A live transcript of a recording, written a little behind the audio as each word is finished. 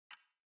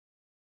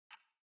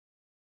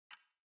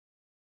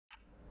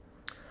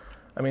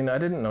I mean, I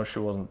didn't know she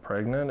wasn't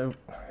pregnant.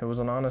 It was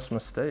an honest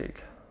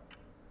mistake.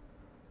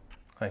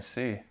 I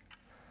see.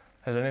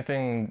 Has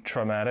anything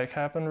traumatic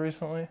happened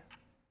recently?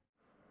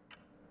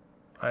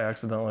 I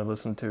accidentally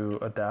listened to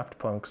a Daft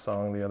Punk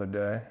song the other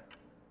day.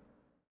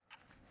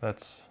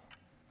 That's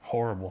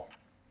horrible.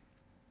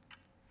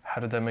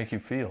 How did that make you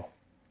feel?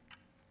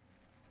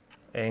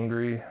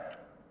 Angry,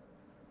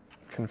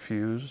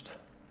 confused,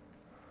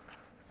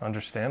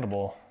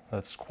 understandable.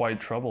 That's quite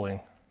troubling.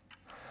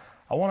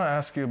 I want to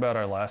ask you about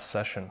our last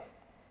session.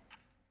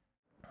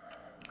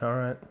 All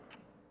right.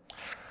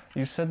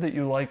 You said that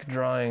you like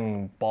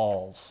drawing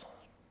balls.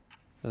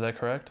 Is that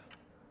correct?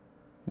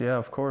 Yeah,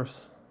 of course.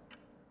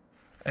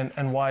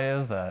 And why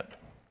is that?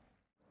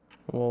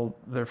 Well,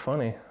 they're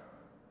funny.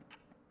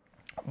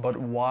 But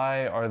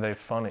why are they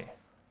funny?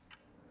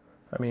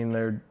 I mean,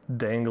 they're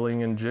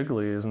dangling and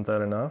jiggly, isn't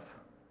that enough?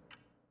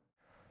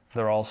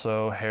 They're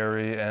also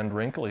hairy and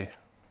wrinkly.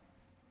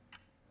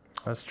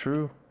 That's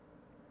true.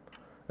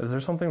 Is there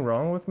something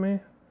wrong with me?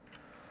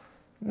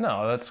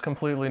 No, that's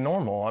completely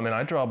normal. I mean,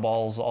 I draw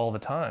balls all the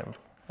time.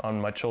 On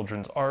my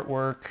children's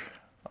artwork,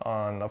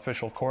 on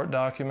official court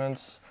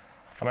documents.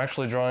 I'm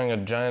actually drawing a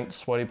giant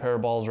sweaty pair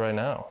of balls right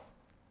now.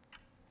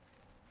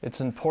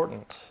 It's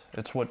important.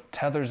 It's what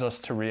tethers us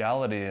to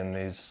reality in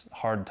these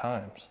hard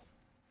times.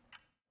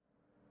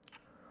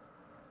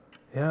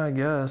 Yeah, I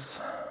guess.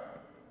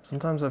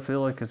 Sometimes I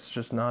feel like it's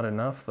just not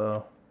enough,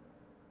 though.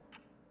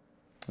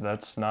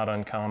 That's not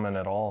uncommon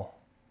at all.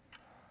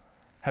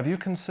 Have you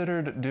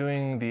considered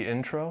doing the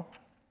intro?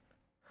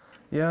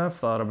 Yeah, I've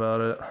thought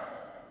about it.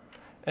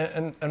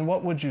 And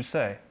what would you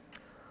say?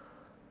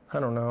 I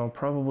don't know,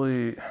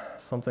 probably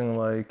something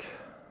like,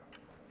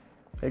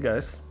 "Hey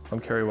guys, I'm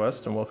Kerry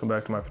West and welcome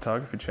back to my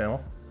photography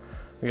channel.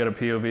 We got a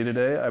POV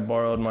today. I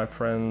borrowed my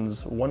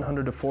friend's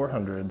 100 to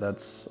 400.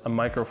 That's a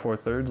micro four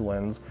thirds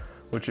lens,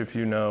 which if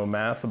you know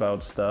math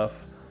about stuff,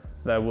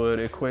 that would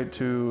equate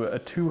to a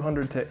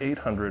 200 to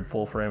 800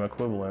 full frame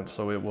equivalent,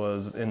 so it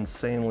was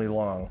insanely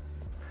long.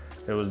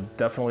 It was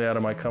definitely out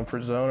of my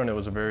comfort zone and it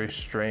was a very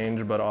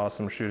strange but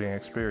awesome shooting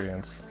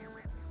experience."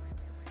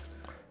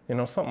 You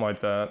know, something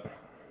like that.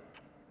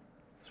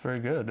 It's very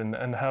good.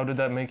 And how did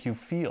that make you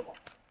feel?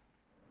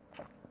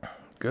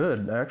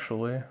 Good,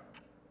 actually.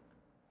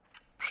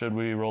 Should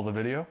we roll the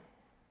video?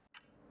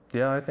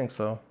 Yeah, I think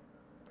so.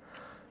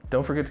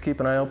 Don't forget to keep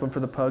an eye open for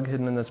the pug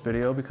hidden in this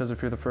video, because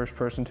if you're the first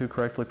person to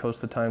correctly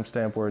post the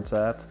timestamp where it's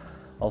at,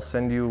 I'll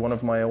send you one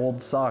of my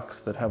old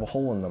socks that have a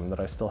hole in them that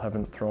I still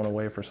haven't thrown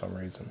away for some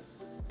reason.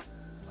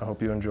 I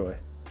hope you enjoy.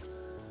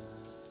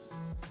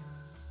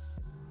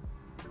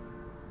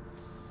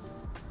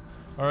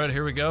 All right,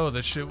 here we go.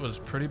 This shit was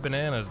pretty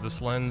bananas.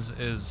 This lens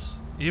is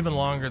even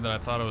longer than I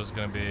thought it was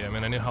gonna be. I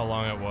mean, I knew how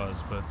long it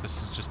was, but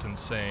this is just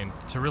insane.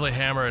 To really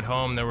hammer it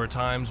home, there were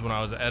times when I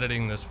was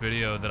editing this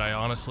video that I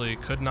honestly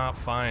could not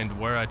find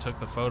where I took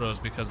the photos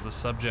because the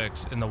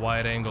subjects in the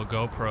wide angle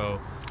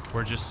GoPro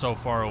were just so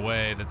far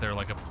away that they're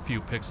like a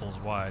few pixels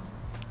wide.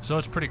 So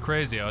it's pretty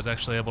crazy. I was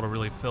actually able to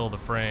really fill the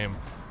frame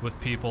with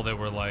people that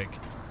were like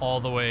all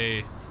the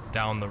way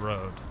down the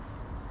road.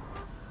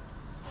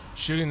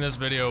 Shooting this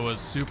video was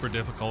super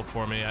difficult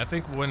for me. I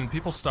think when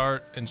people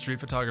start in street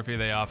photography,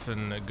 they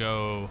often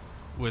go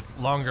with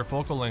longer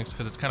focal lengths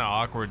because it's kind of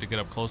awkward to get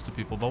up close to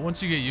people. But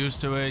once you get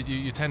used to it,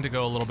 you tend to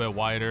go a little bit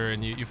wider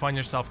and you find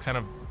yourself kind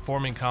of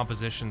forming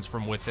compositions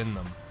from within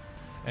them.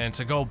 And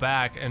to go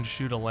back and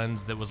shoot a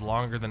lens that was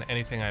longer than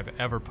anything I've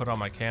ever put on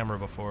my camera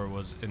before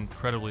was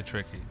incredibly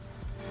tricky.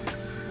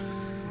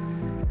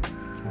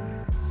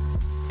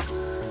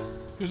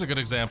 Here's a good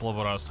example of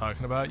what I was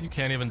talking about. You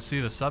can't even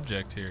see the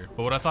subject here.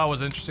 But what I thought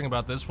was interesting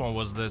about this one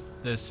was that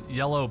this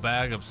yellow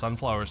bag of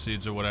sunflower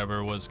seeds or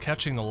whatever was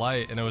catching the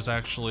light and it was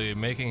actually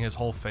making his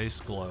whole face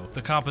glow.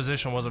 The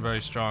composition wasn't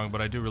very strong,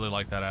 but I do really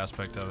like that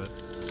aspect of it.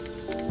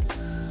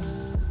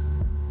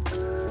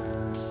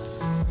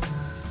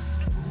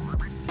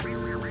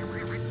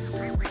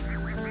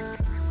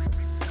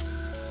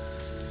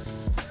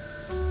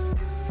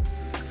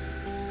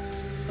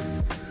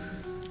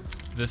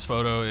 This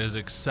photo is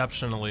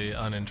exceptionally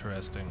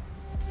uninteresting.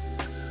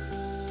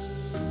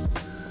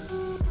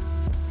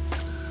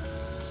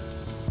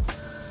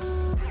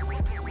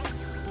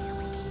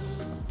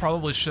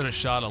 Probably should have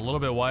shot a little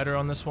bit wider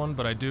on this one,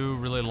 but I do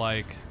really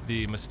like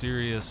the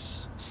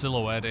mysterious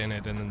silhouette in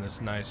it and then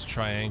this nice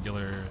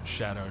triangular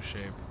shadow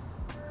shape.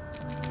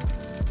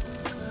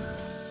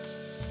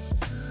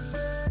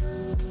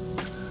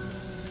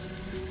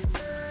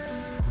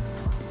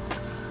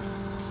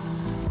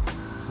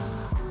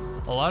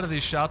 A lot of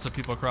these shots of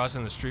people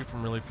crossing the street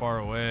from really far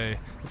away,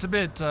 it's a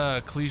bit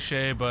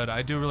cliche, but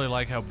I do really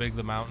like how big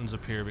the mountains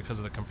appear because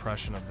of the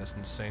compression of this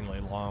insanely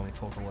long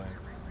focal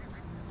length.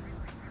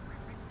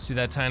 See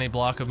that tiny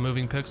block of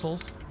moving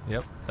pixels?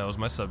 Yep, that was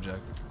my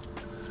subject.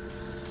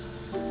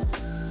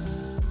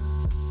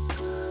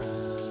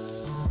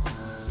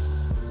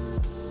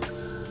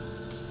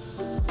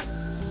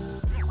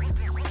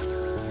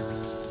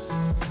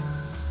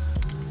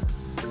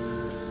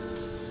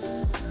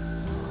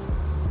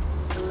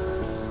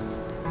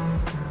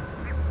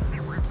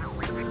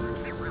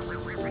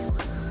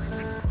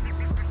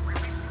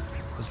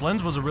 This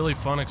lens was a really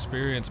fun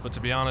experience, but to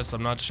be honest,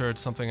 I'm not sure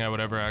it's something I would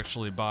ever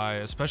actually buy,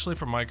 especially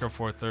for micro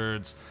four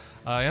thirds.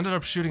 I ended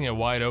up shooting it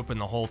wide open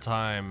the whole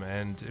time,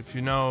 and if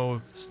you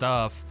know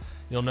stuff,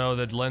 you'll know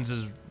that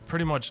lenses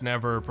pretty much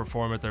never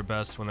perform at their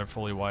best when they're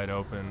fully wide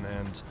open,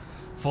 and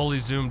fully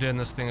zoomed in,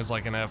 this thing is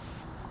like an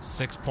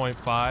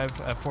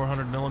f6.5 at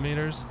 400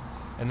 millimeters,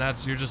 and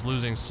you're just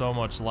losing so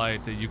much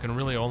light that you can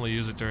really only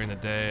use it during the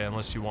day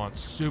unless you want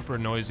super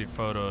noisy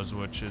photos,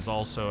 which is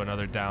also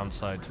another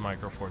downside to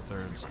micro four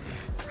thirds.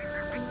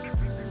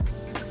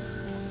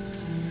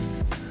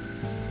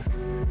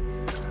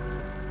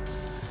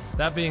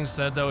 That being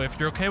said though, if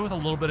you're okay with a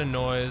little bit of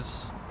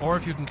noise, or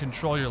if you can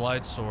control your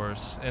light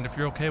source, and if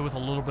you're okay with a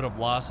little bit of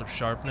loss of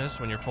sharpness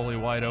when you're fully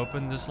wide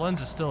open, this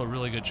lens is still a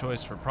really good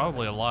choice for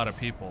probably a lot of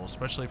people,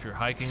 especially if you're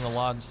hiking a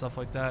lot and stuff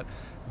like that.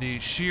 The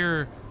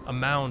sheer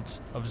amount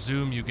of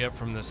zoom you get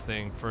from this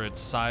thing for its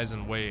size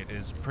and weight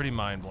is pretty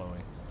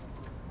mind-blowing.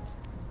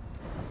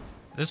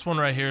 This one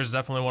right here is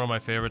definitely one of my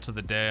favorites of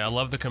the day. I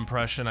love the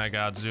compression I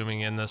got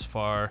zooming in this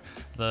far,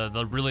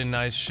 the really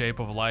nice shape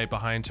of light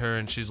behind her,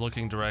 and she's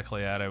looking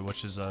directly at it,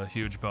 which is a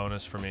huge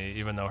bonus for me,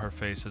 even though her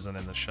face isn't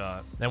in the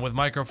shot. And with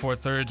micro four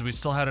thirds, we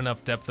still had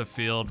enough depth of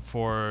field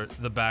for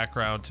the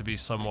background to be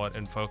somewhat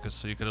in focus,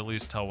 so you could at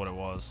least tell what it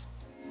was.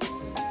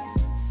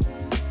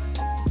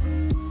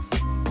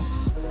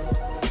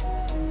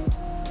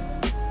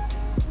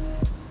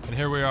 And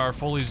here we are,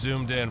 fully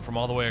zoomed in from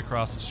all the way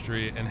across the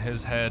street, and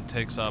his head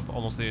takes up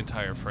almost the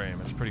entire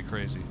frame. It's pretty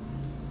crazy.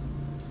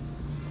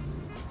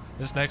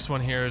 This next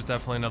one here is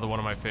definitely another one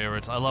of my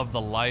favorites. I love the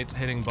light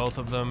hitting both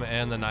of them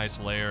and the nice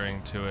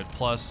layering to it.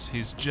 Plus,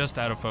 he's just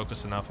out of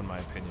focus enough in my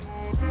opinion.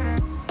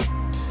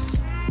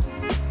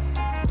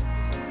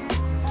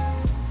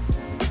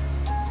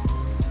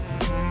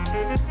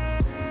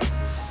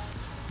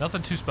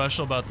 Nothing too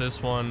special about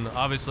this one.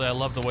 Obviously, I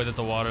love the way that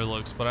the water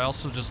looks, but I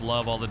also just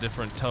love all the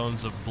different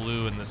tones of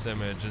blue in this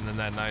image, and then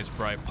that nice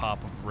bright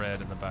pop of red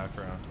in the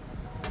background.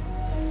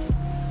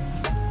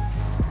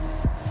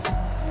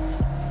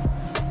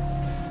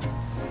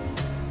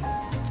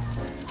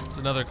 It's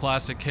another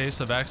classic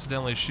case of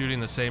accidentally shooting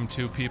the same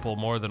two people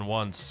more than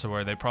once, to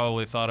where they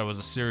probably thought I was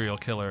a serial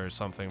killer or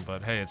something,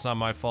 but hey, it's not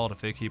my fault if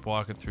they keep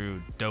walking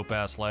through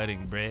dope-ass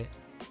lighting, bruh.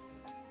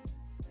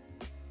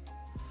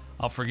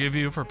 I'll forgive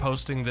you for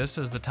posting this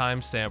as the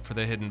timestamp for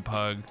the hidden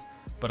pug,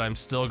 but I'm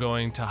still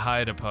going to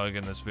hide a pug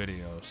in this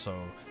video, so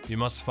you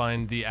must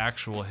find the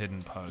actual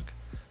hidden pug.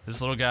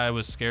 This little guy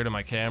was scared of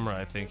my camera,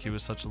 I think. He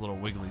was such a little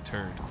wiggly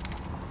turd.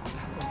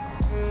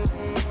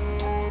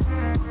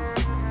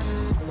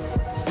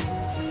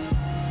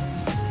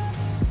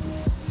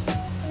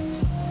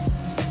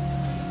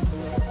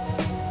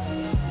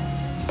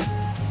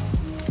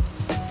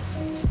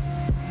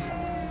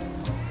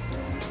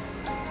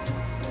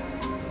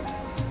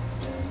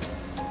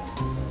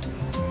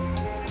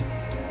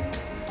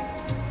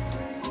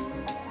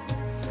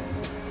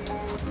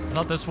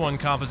 I thought this one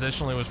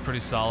compositionally was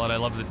pretty solid. I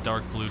love the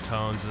dark blue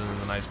tones and then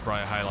the nice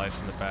bright highlights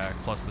in the back,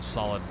 plus the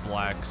solid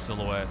black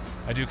silhouette.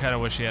 I do kind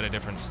of wish he had a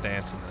different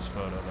stance in this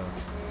photo though.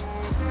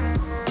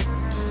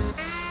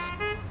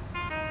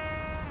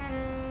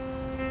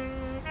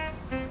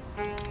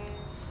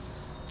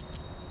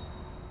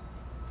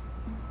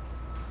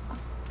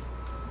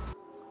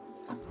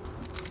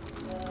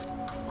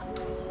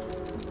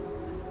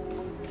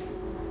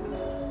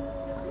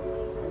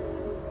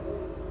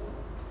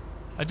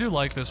 I do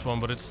like this one,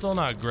 but it's still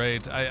not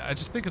great. I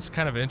just think it's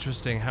kind of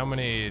interesting how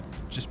many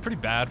just pretty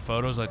bad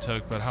photos I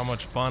took, but how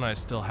much fun I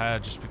still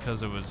had just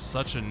because it was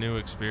such a new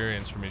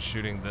experience for me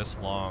shooting this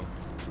long.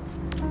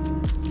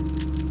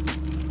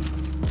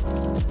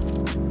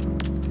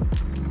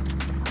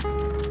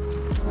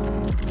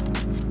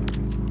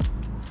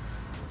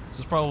 This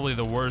is probably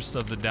the worst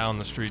of the down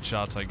the street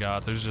shots I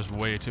got. There's just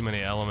way too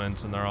many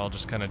elements and they're all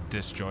just kind of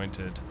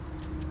disjointed.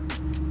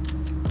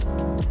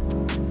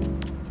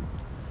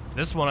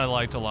 This one I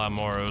liked a lot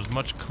more. It was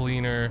much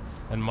cleaner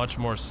and much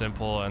more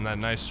simple, and that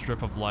nice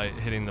strip of light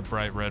hitting the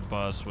bright red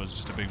bus was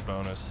just a big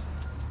bonus.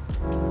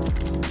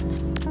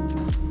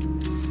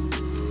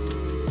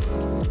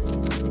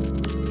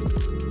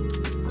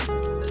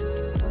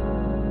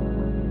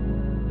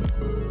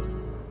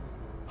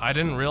 I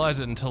didn't realize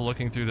it until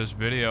looking through this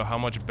video how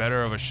much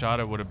better of a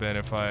shot it would have been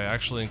if I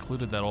actually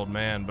included that old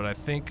man, but I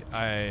think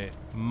I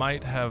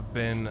might have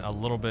been a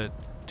little bit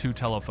too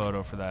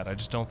telephoto for that. I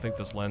just don't think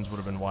this lens would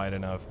have been wide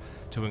enough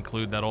to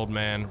include that old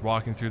man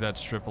walking through that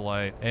strip of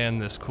light and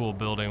this cool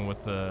building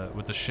with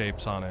the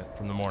shapes on it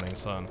from the morning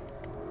sun.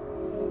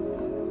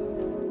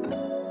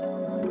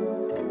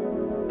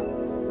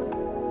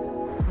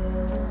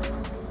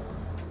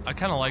 I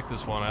kind of like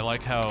this one. I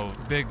like how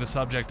big the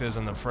subject is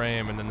in the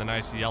frame and then the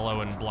nice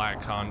yellow and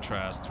black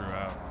contrast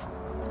throughout.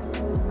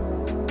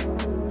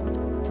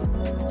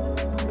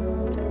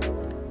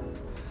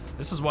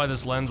 This is why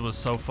this lens was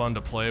so fun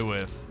to play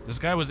with. This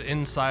guy was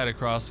inside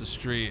across the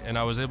street, and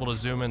I was able to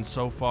zoom in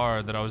so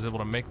far that I was able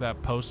to make that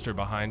poster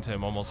behind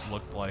him almost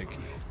look like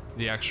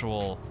the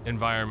actual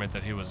environment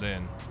that he was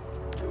in.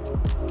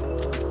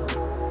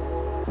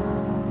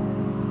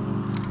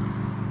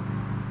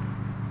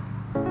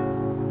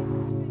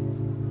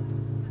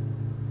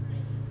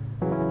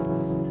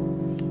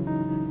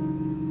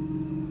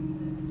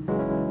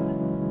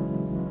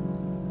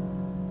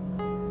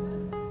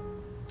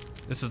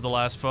 This is the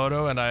last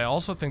photo, and I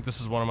also think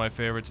this is one of my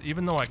favorites.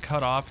 Even though I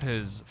cut off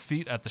his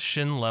feet at the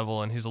shin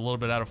level and he's a little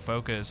bit out of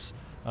focus,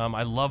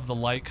 I love the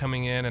light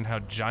coming in and how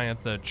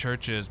giant the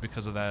church is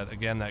because of that,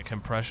 again, that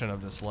compression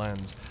of this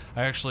lens.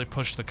 I actually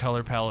pushed the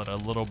color palette a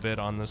little bit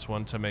on this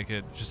one to make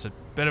it just a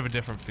bit of a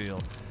different feel.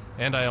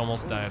 And I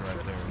almost died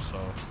right there, so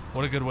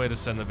what a good way to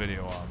send the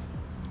video off.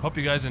 Hope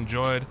you guys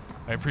enjoyed.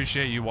 I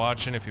appreciate you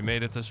watching if you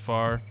made it this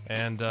far,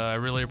 and I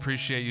really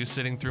appreciate you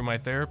sitting through my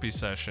therapy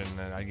session.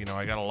 And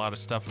I got a lot of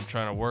stuff I'm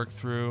trying to work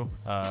through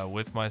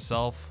with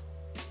myself,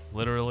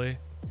 literally.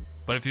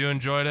 But if you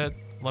enjoyed it,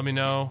 let me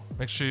know.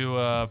 Make sure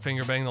you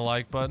finger bang the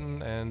like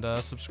button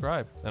and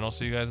subscribe. And I'll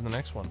see you guys in the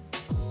next one.